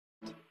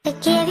I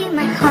gave you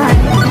my heart.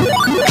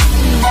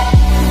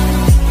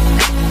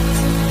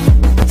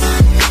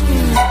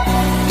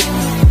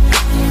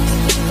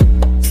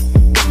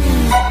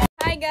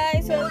 Hi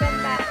guys!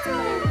 Welcome back to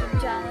my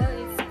YouTube channel.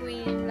 It's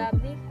Quenn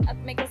Lovely. At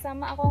may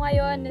kasama ako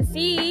ngayon na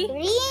si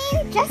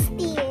Reen,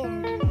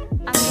 Justin.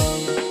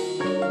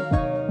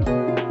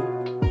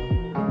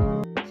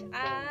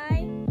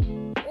 Ay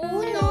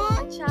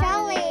Uno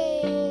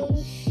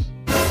Challenge.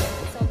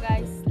 So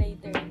guys,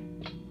 later.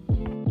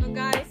 So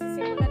guys,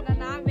 simulan na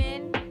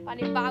namin.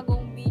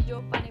 Panibagong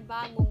video,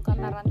 panibagong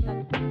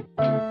katarantan.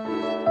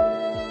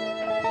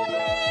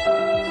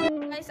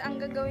 Guys, ang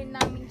gagawin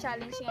namin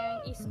challenge ngayon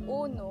is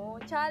Uno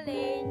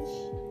Challenge.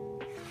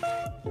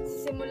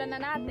 Simulan na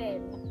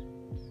natin.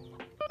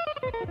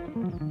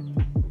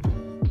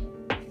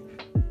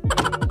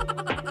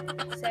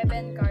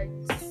 Seven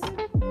cards.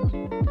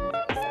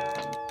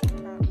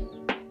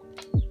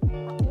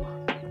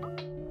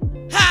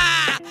 ¡Ja!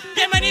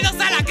 ¡Bienvenidos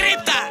a la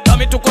cripta!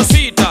 Dame tu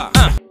cosita.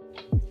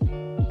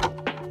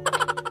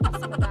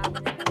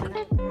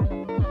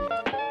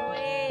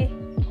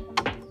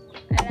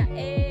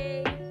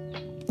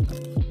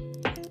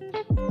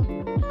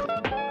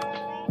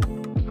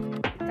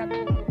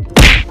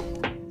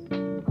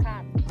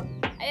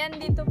 Ayan,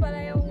 dito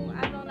pala yung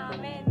ano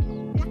namin.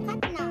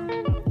 Lakat na.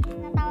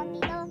 Natawag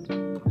dito.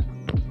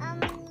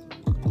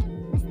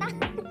 Basta.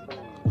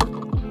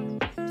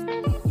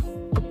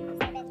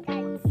 7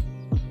 cards.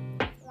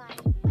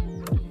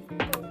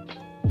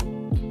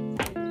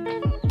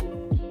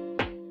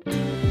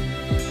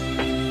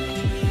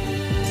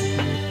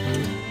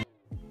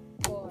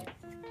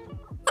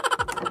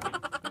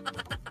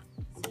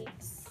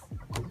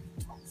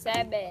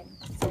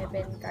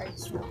 7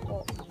 cards na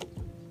po.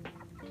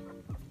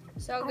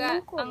 So, ang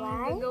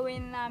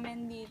gagawin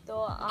namin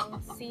dito ang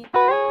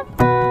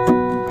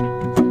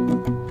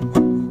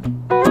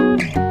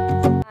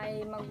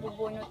ay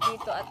magbubunot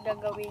dito at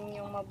gagawin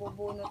yung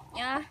mabubunot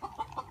niya.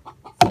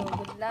 So,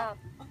 good luck.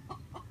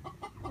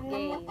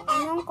 Okay.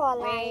 Anong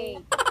kulay?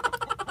 Wait.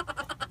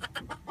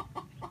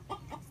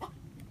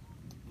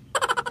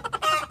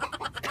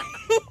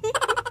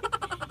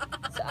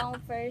 So, ang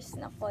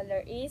first na color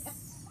is,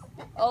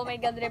 oh my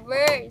god,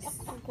 reverse.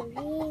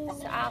 Green.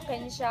 Sa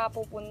akin siya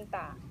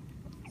pupunta.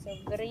 So,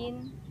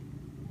 green.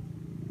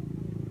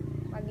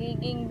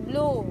 Magiging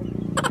blue.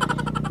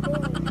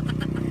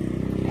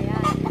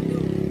 Ayan,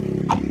 blue.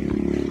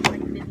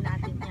 Pag-build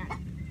natin yan.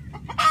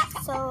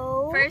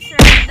 So, First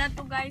round na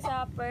to guys,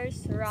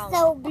 first round.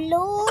 so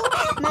blue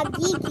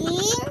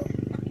magiging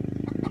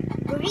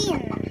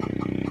green.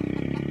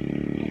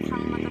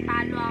 Mukhang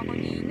matatalo ako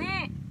din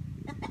eh.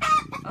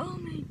 Oh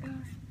my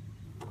god.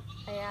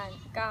 Ayan,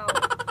 ikaw.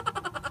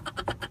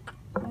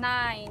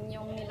 9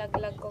 yung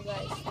nilaglag ko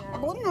guys.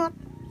 9. Bunot.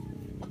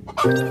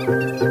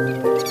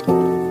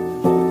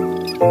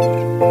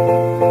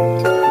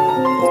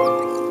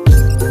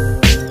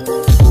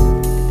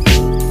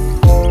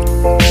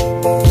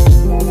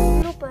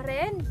 Blue pa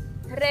rin.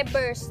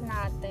 Reverse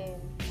natin.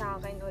 Sa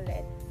akin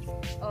ulit.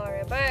 O,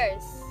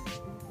 reverse.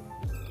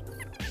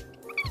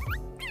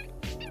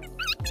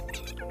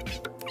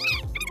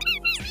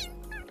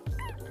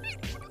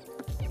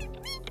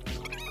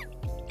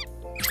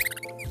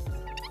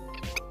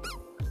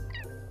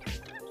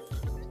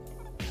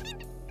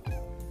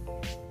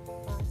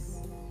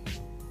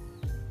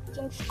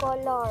 Change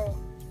color.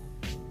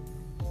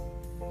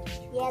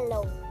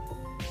 Yellow.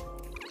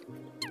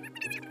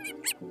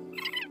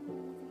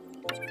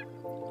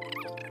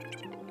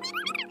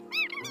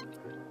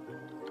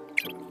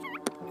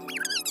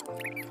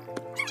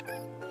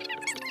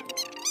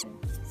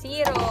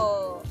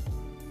 Zero.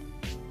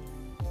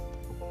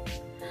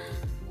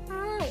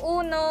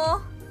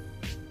 Uno.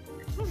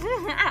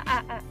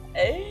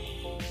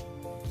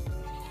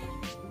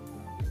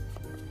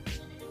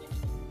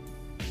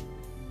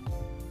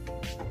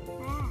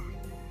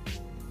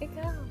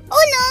 Ikaw.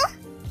 Uno.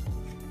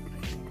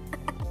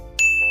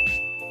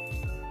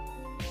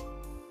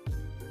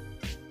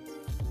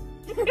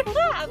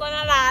 Ako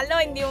nanalo,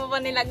 hindi mo pa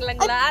nilaglag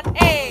lahat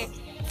eh.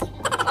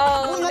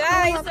 Oh, Bunot,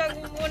 guys, bunot.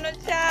 magbubunot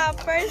siya.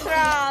 First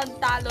round,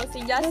 talo si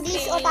Justin.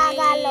 English o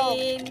Tagalog?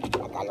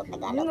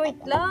 Tagalog.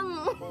 Wait lang.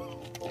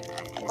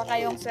 Baka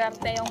yung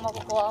swerte yung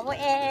makukuha mo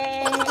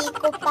eh. Hindi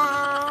ko pa.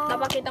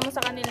 Napakita mo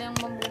sa kanila yung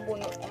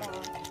mabubunot mo.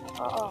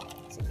 Oo.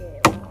 Sige,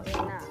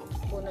 yun na.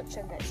 Bunot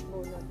siya guys,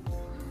 bunot.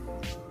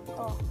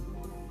 Oh,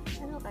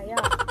 ano kaya?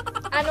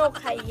 Ano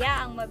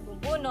kaya ang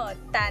magbubunot?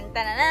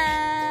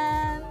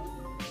 Tan-tananan!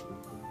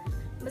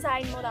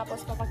 Basahin mo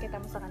tapos papakita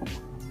mo sa kanila.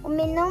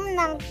 Uminom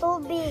ng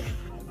tubig.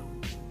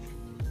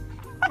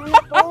 Ano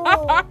to?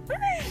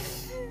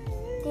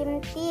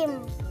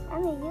 Tim-tim.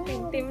 Ano yun?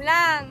 Tim-tim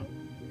lang.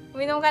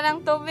 Uminom ka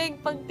ng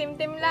tubig pag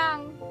tim-tim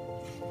lang.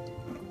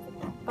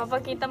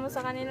 Papakita mo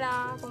sa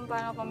kanila kung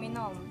paano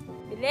kuminom.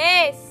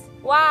 Bilis!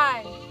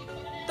 1,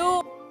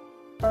 2,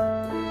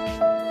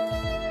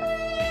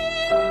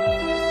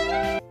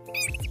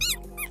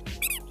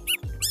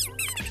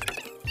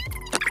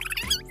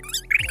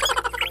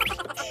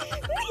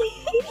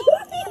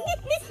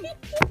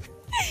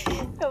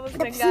 Tapos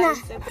Tapos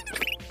guys.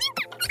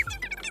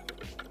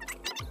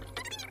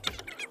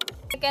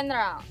 Second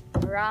round.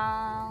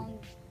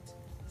 Round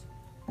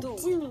 2.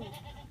 2.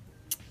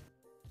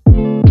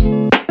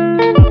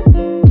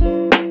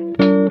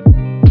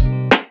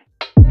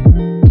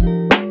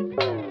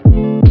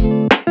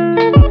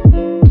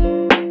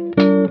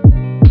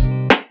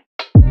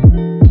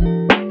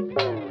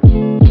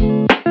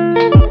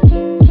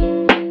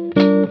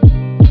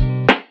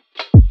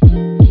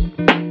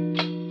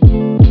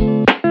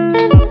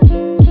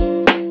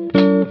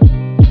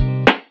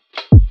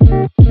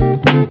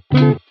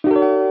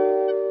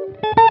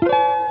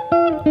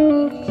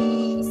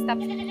 Stop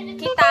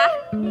kita.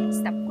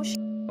 Stop ko siya.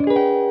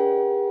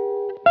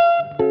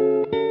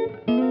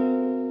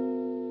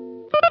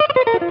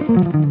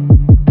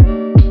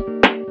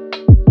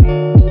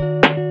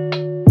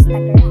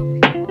 Instagram.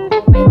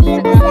 May Hindi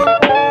na kasi Instagram.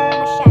 ako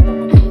masyado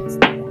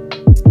nag-Instagram.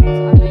 So,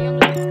 ano yung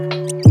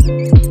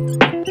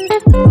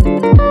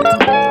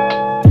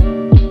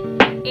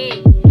A.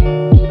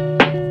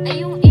 Ay,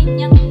 yung 8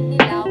 niyang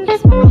dilaw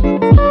is Uno.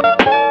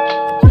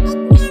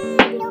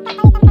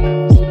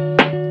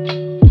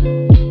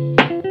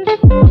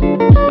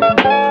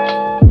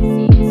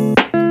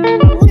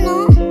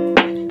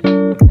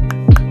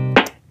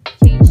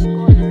 change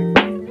color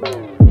to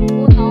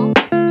blue. Uno.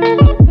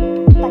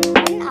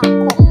 Balon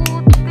ako.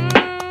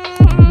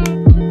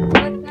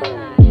 Ba't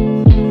naman?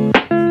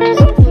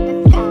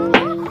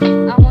 Labunan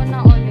ka. Ako na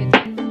ulit.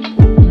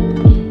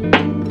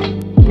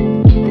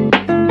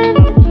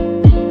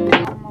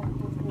 Ako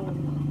magpupuno.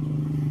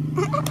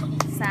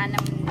 Sana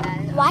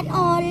manalo.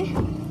 1-all.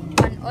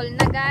 1-all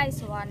na guys.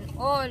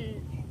 1-all.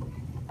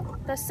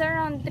 Tapos sa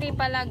round 3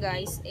 pala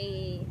guys,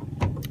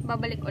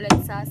 babalik ulit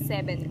sa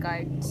 7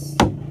 cards.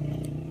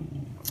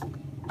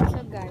 So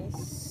guys,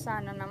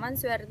 sana naman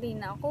swerte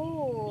na ako.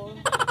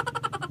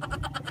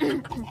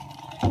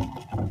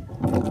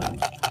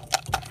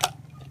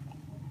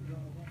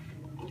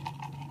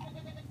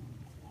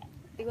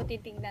 Hindi ko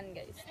titignan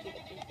guys. Hindi ko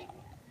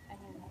titignan.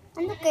 Ayan.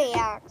 Ano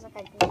kaya sa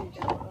kanya?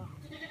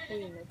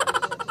 Uy, nagtitignan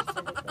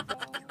sa likod.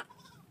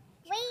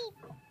 Wait!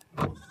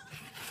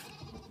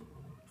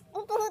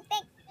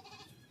 Uputek!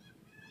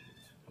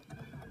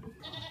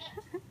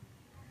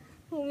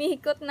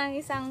 Umikot ng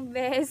isang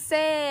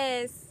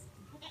beses.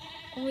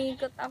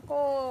 Umikot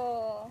ako.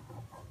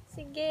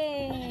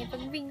 Sige,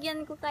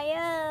 pagbigyan ko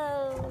kayo.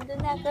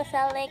 Doon ako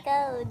sa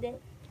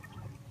likod.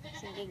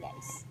 Sige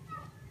guys.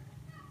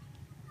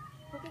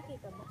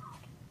 Makikita ba?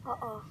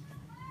 Oo.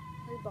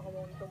 Ay, baka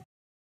mawantog.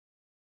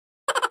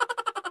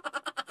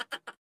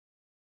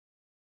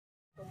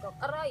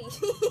 Aray!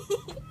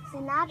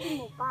 Sinabi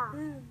mo pa.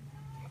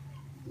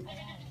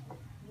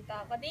 Dito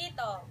ako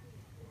dito.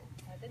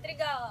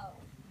 Titrigaw.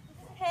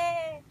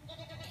 Hey!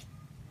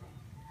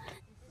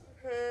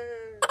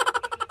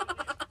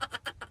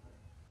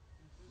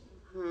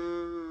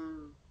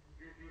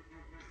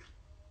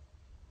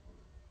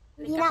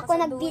 Hindi na ako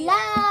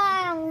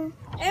nagbilang.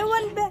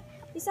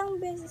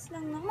 Isang beses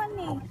lang naman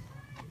eh.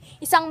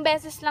 Isang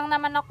beses lang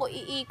naman ako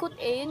iikot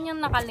eh. Yun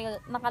yung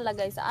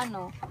nakalagay sa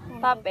ano,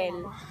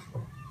 papel.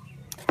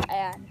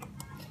 Ayan.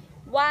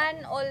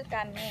 1-all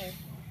kami.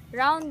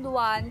 Round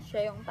 1,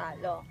 siya yung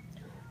talo.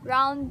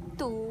 Round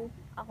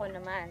 2, ako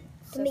naman.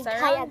 So, sa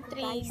Tumighay round ako,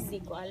 3, guys. hindi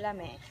ko alam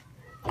eh.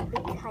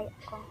 Bighay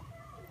ako.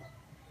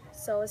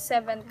 So,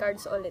 7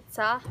 cards ulit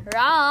sa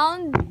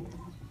round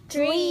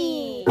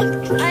 3.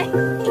 Ay!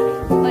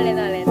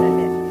 Ulit.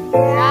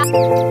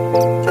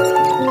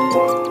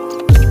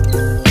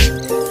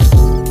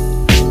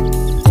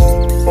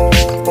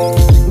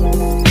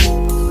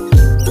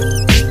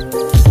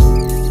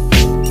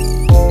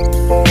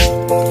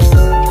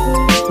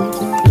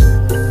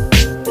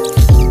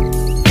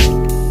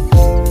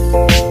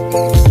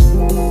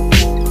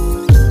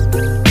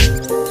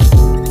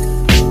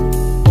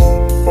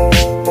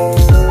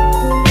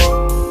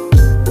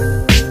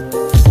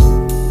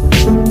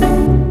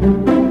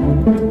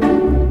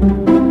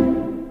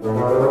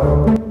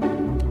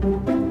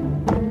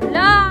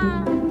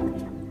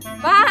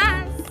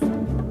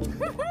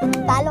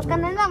 Talo ka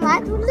na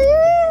naman.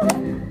 Ulit.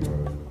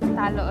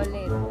 Talo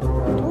ulit.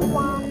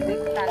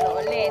 2-1.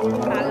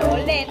 Talo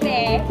ulit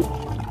eh.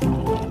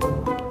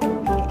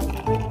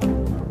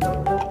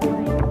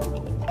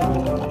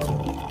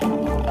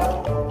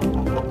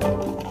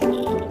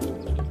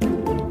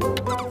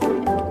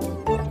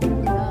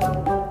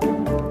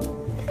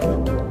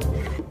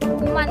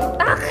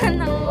 Kumanta ka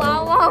ng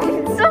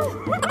wawawin song.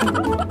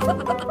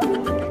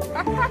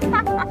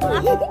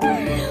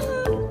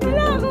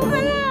 Wala akong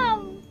alam.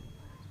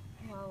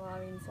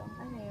 Wawawin song.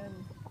 Ano yun?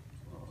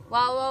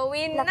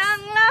 Wawawin Laks.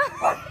 nang na.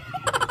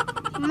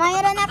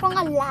 Mayroon akong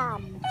alam.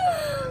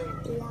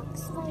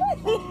 Laks.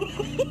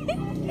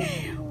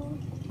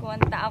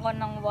 Kumanta ako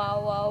ng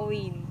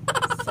wawawin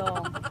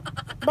song.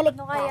 Balik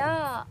Ano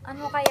kaya?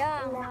 Ano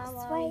kaya? ang Laks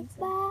wawawin white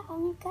song? ba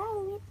ang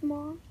kawit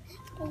mo?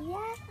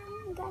 Kaya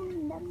ang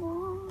ganda mo.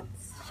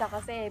 Siya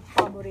kasi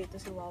paborito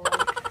si Wawawin.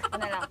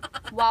 Ano lang?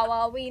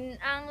 Wawawin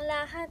ang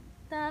lahat.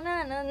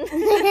 Tananan.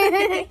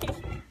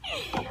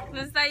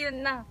 Basta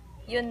yun na.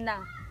 Yun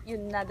na.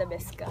 Yun na, the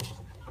best ka.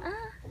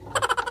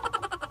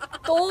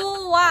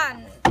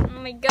 2-1. Oh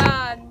my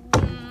God.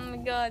 Oh my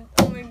God.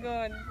 Oh my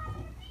God.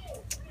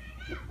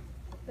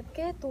 Ba't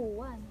kaya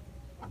 2-1?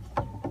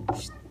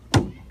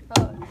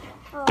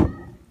 Oh.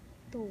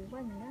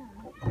 2-1 na.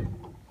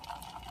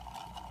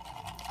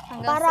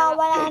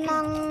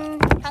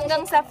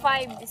 Hanggang sa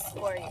 5 is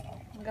score.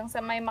 Hanggang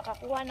sa may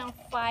makakuha ng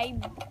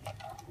 5,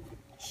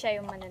 siya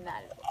yung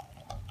mananalo.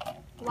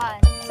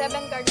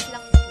 7 cards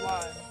lang.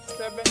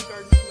 7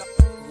 cards lang.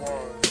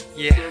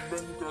 Yeah.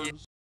 7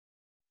 cards.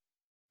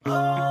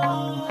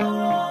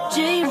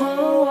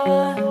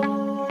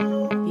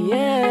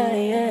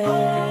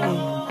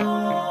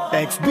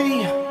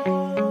 XB,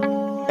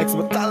 X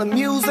Batala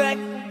Music.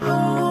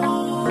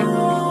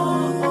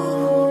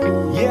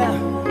 Yeah.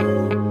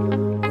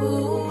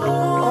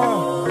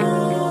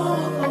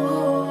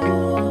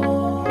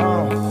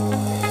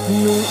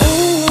 Nung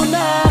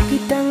una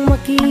kitang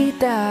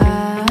makita,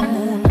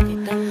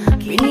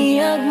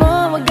 biniyag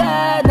mo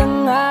agad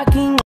ang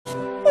aking.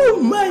 Oh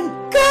my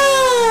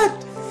God!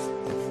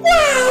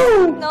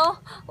 Wow!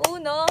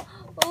 Uno.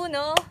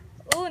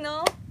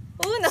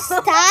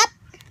 Stop!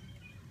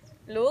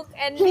 Look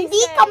and Hindi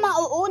listen. ka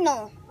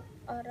mauuno.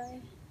 Aray.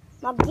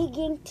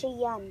 Magiging 3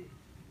 yan.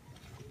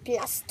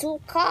 Plus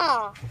 2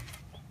 ka.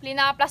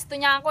 Plus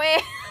 2 niya ako eh.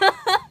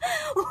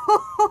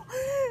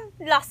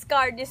 Last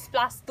card is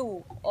plus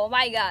 2. Oh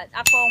my God.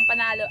 Ako ang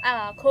panalo.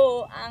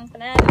 Ako ang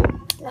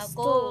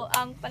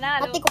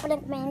panalo. Pati ko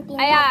pala maintindihan.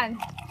 Ayan.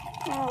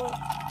 Oh.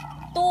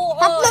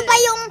 2-all.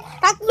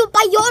 Tatlo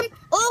pa yun.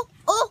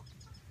 Oh.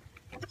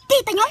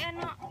 Tita nyo? Ay,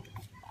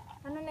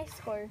 ano na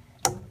score?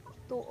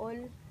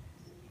 2-all.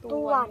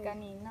 2-1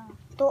 kanina.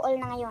 2-all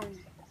na ngayon.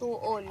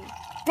 2-all.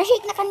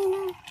 Na-shake na kanina.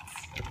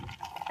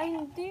 Ay,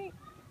 hindi.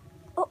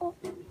 Oo.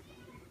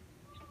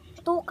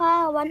 2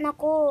 ka, 1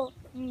 ako.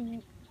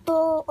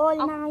 2-all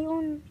na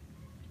ngayon.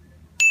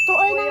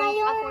 2-all na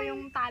ngayon. Ako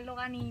yung talo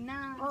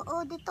kanina.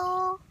 Oo,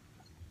 dito.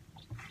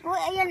 Oh,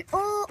 ayan.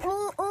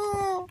 Oo.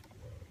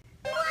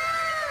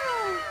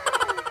 Wow!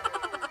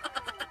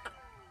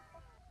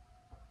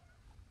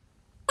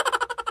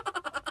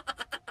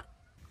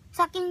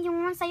 Sa akin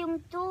yung 1, sa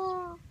yung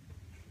 2.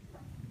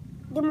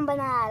 Di mo ba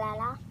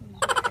naalala?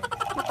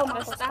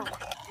 Nakumatos Basta. ka.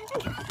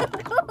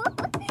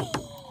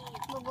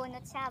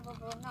 Bubunot siya,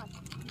 bubunot.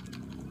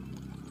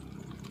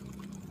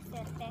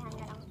 Swertehan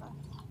na lang to.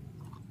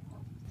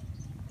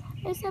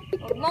 Ay, sapit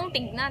Huwag mong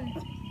tignan.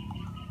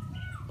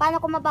 Paano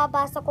ko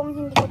mababasa kung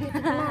hindi ko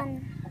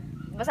titignan?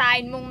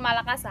 Basahin mong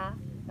malakas ha.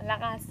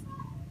 Malakas.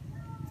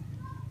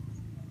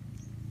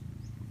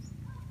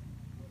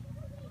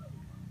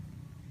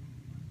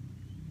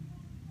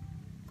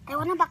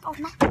 Ayaw na, back out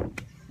na.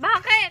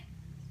 Bakit?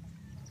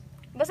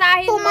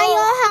 Basahin mo.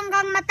 Tumayo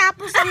hanggang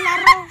matapos ang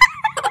laro.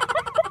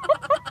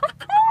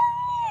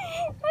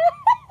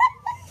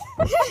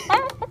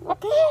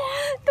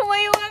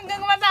 Tumayo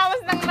hanggang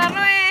matapos ng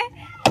laro eh.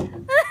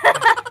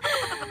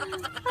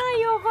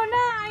 Ayoko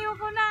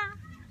na.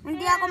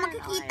 Hindi ako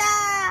makikita.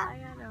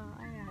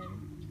 Ayan.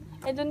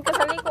 Eh, dun ka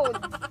sa likod.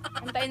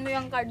 Antayin mo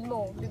yung card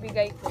mo.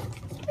 Bibigay ko.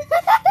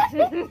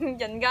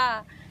 Diyan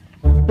ka.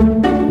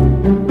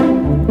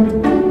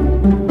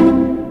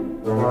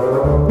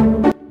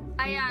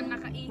 Ayan,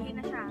 nakaihi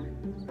na siya.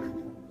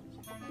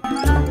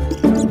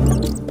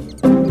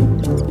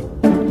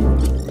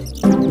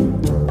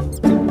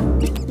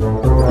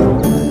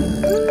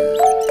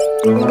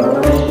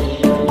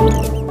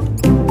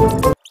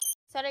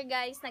 Sorry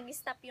guys,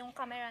 nag-stop yung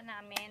camera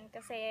namin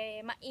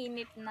kasi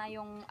mainit na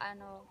yung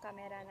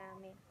camera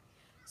namin.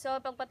 So,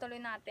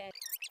 pagpatuloy natin.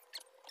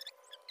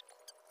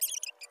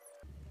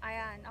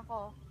 Ayan,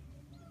 ako.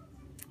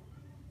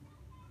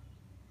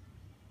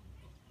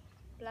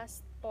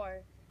 Plus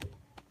 4.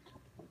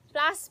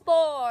 Plus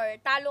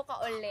 4. Talo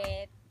ka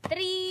ulit.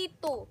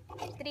 3-2.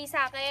 3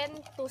 sa akin,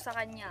 2 sa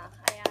kanya.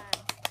 Ayan.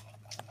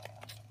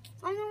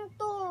 Anong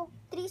to?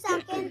 3 sa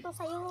akin, 2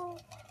 sa'yo.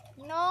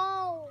 No!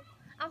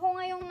 Ako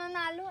ngayong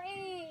nanalo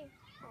eh.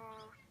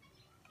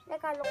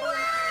 Nakalo ko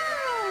yung...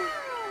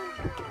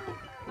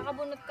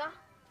 Nakabunot ka?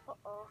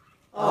 Oo.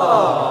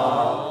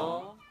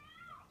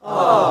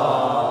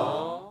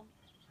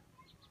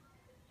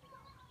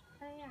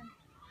 Ayan.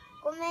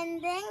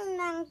 Kumendeng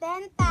ng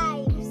 10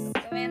 times.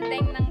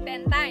 Kumenteng ng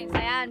 10 times.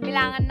 Ayan,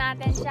 bilangan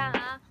natin siya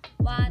ha.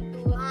 1,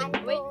 2,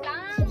 3. Wait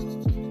lang.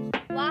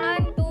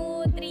 1,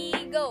 2,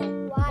 3, go.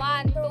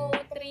 1, 2,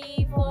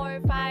 3, 4,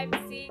 5,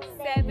 6,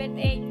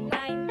 7, 8,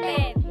 9,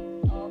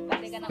 10. Oh,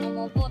 pwede ka na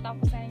umupo.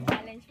 Tapos na yung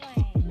challenge mo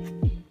eh.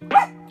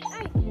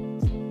 Ay!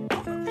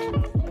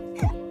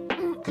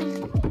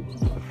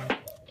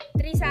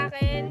 3 sa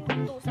akin,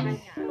 2 sa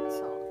kanya.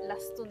 So,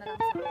 last 2 na lang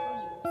sa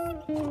akin.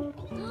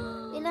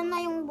 Ilan na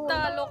yung buo?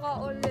 Talo ka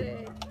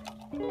ulit.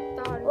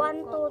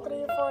 1, 2,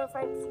 3, 4,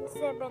 5,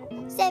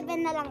 6, 7.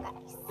 7 na lang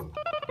guys.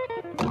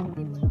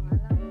 Hindi mo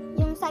lang alam.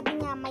 Yung sabi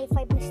niya may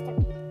 5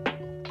 mystery.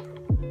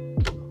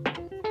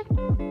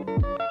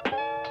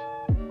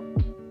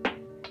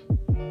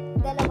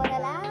 Dalawa na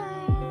lang.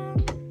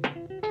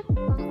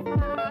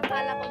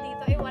 Akala ko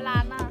dito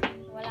wala na.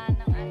 Wala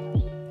nang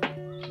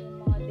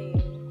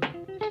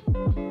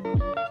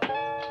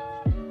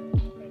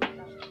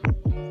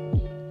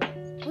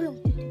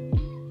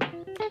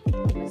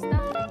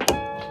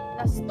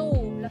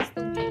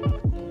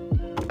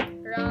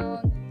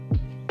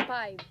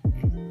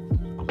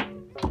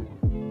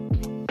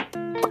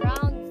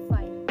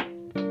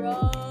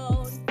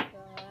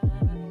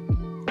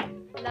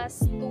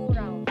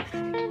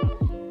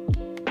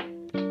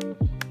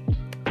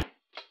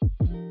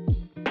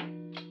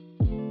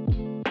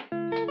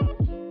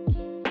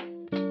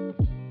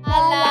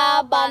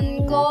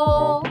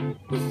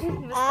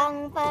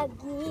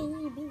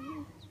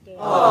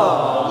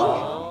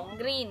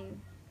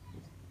Green.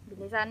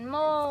 Bilisan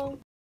mo.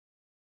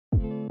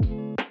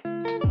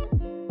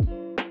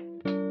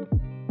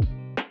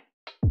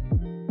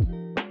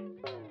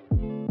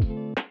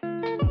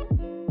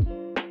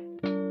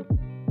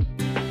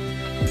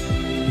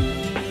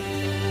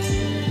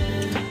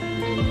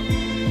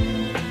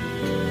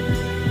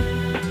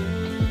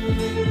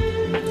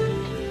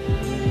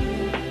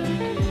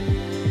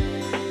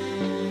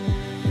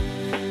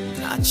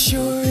 Not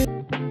sure.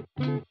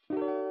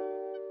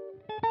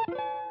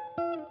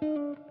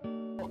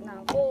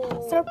 Naku.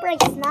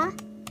 Surprise na?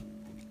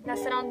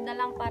 Last round na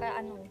lang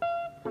para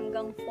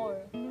hanggang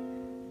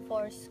 4.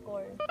 4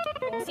 score.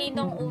 Kung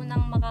sinong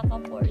unang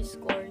makaka-4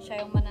 score,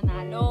 siya yung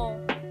mananalo.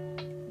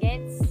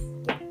 Gets?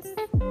 Yes.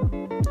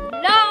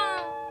 La!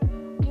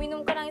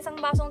 Uminom ka ng isang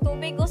basong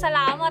tubig. Oh,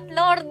 salamat,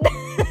 Lord!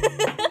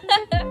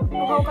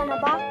 Uhaw ka na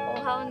ba?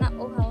 Uhaw na,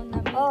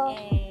 Oo.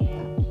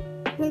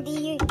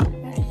 Hindi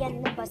Hindi yan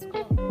nabas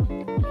ko.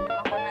 Uminom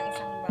ako ng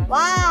isang baso.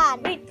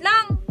 1, Wait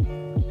lang!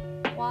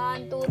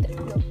 1, 2, 3,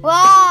 go.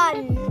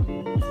 1,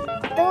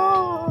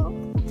 2,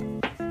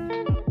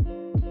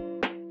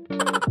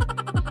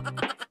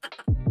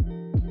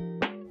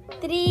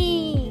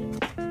 3,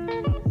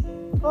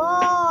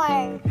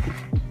 4,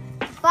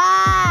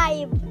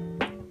 5,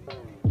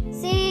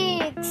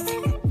 6,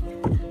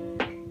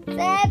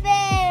 7,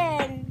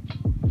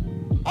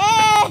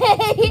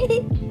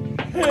 8,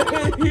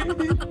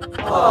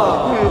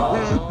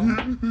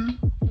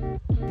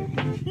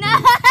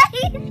 9,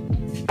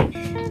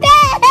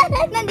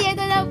 10!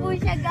 Nandito na po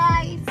siya,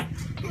 guys.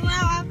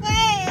 Kumawa ko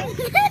eh.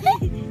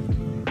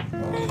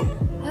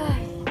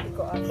 Ay, hindi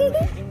ko alam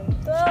na inom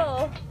to.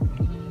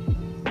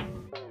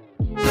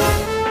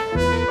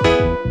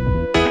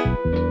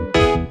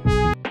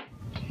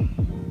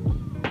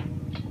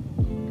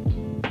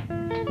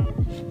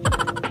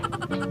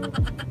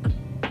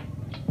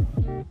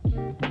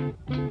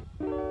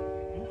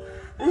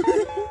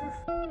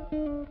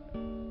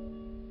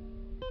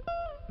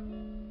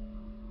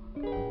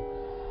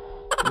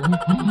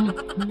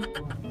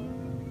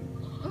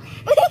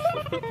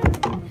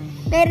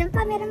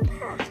 Meron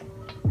pa.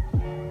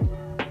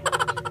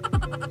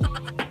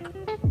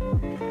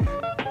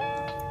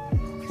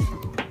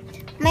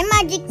 May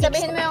magic tips.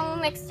 Sabihin mo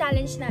yung next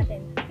challenge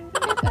natin.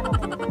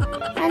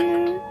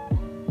 Ano?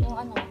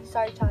 Yung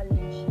SAR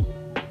challenge.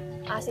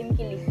 Asim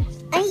kilig.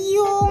 Ay,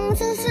 yung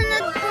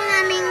susunod po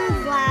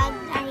naming vlog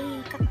ay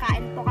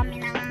kakain po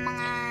kami ng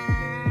mga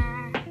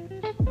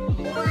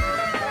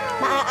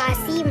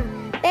maaasim.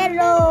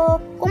 Pero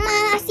kung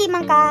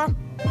maaasiman ka,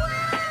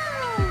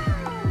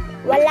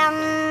 walang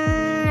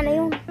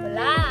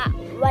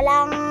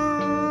walang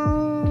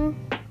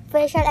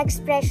facial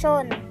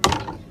expression.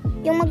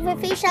 Yung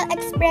magfa-facial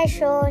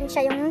expression,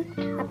 siya yung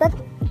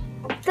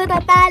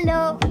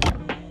tutatalo.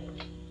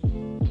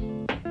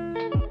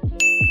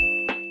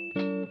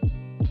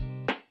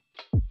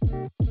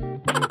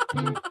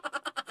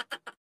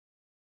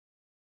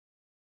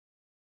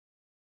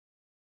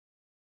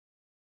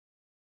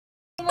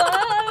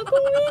 Wow,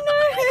 kung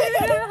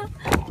winner!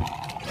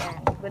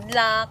 Good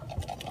luck!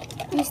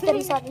 Mystery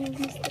sa atin,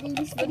 mystery.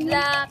 Good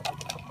luck!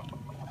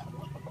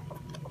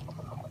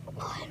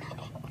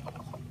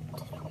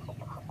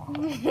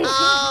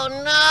 Oh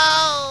no!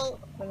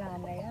 Wala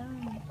na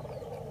yan.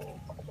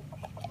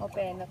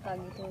 Open na ka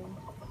dito.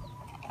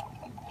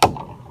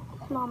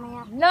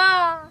 Mamaya, Na!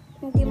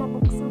 hindi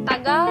mabuksan.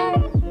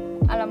 Tagal!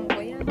 Alam ko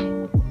yan.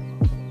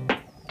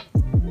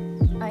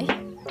 Ay!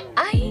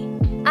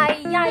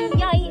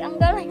 Ang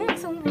galing ng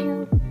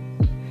sumayaw.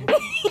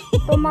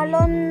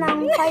 Tumalon ng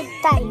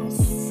 5 times.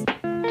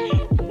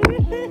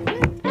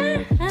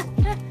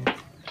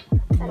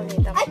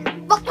 Pagkita Ay,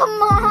 baka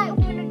mahulog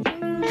yung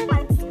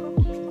pants ko.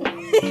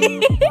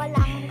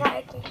 Walang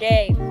garke.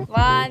 Okay,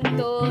 1,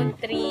 2,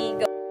 3,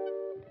 go!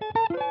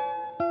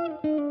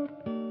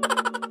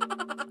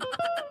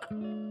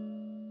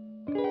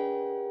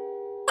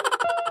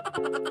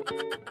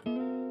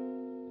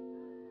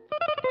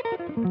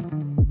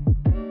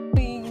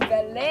 Uy,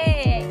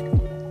 galing!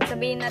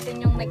 Sabihin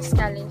natin yung next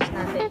challenge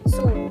natin.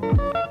 Soon.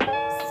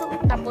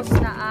 Tapos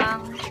na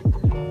ang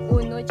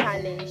Uno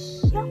challenge.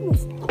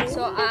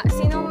 So,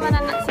 sino yung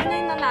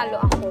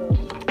nanalo? Ako.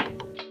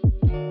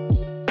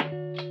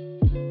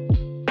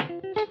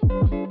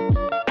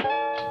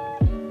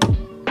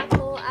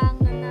 Ako ang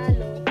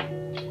nanalo.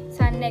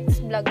 Sa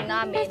next vlog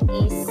namin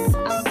is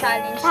ang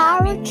challenge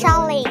namin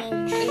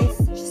is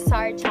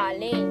SAR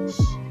challenge.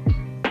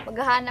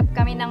 Maghahanap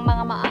kami ng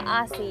mga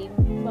maaasim.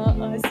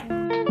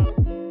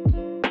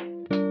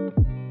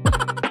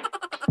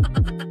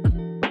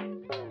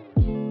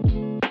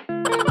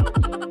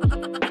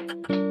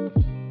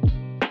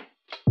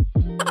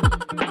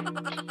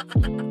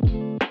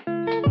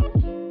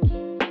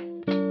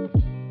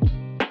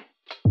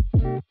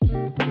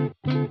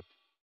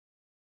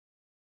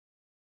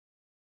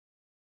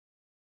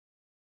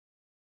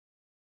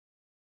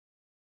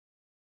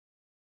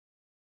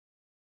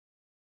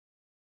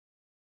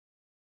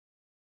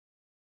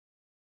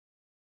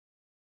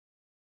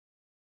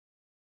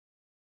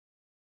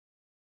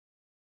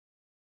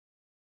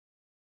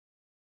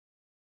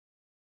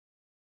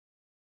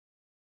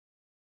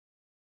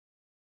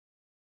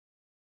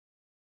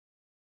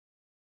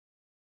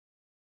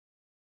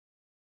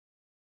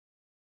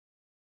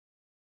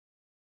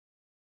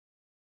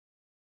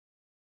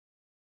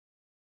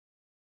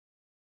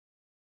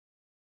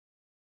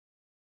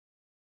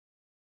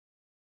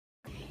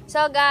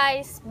 So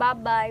guys,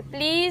 bye-bye.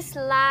 Please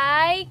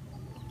like,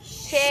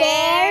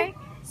 share,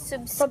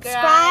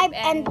 subscribe,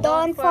 and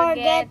don't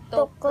forget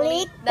to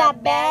click the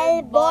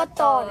bell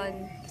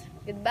button.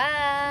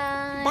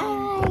 Goodbye.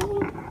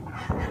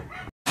 Bye!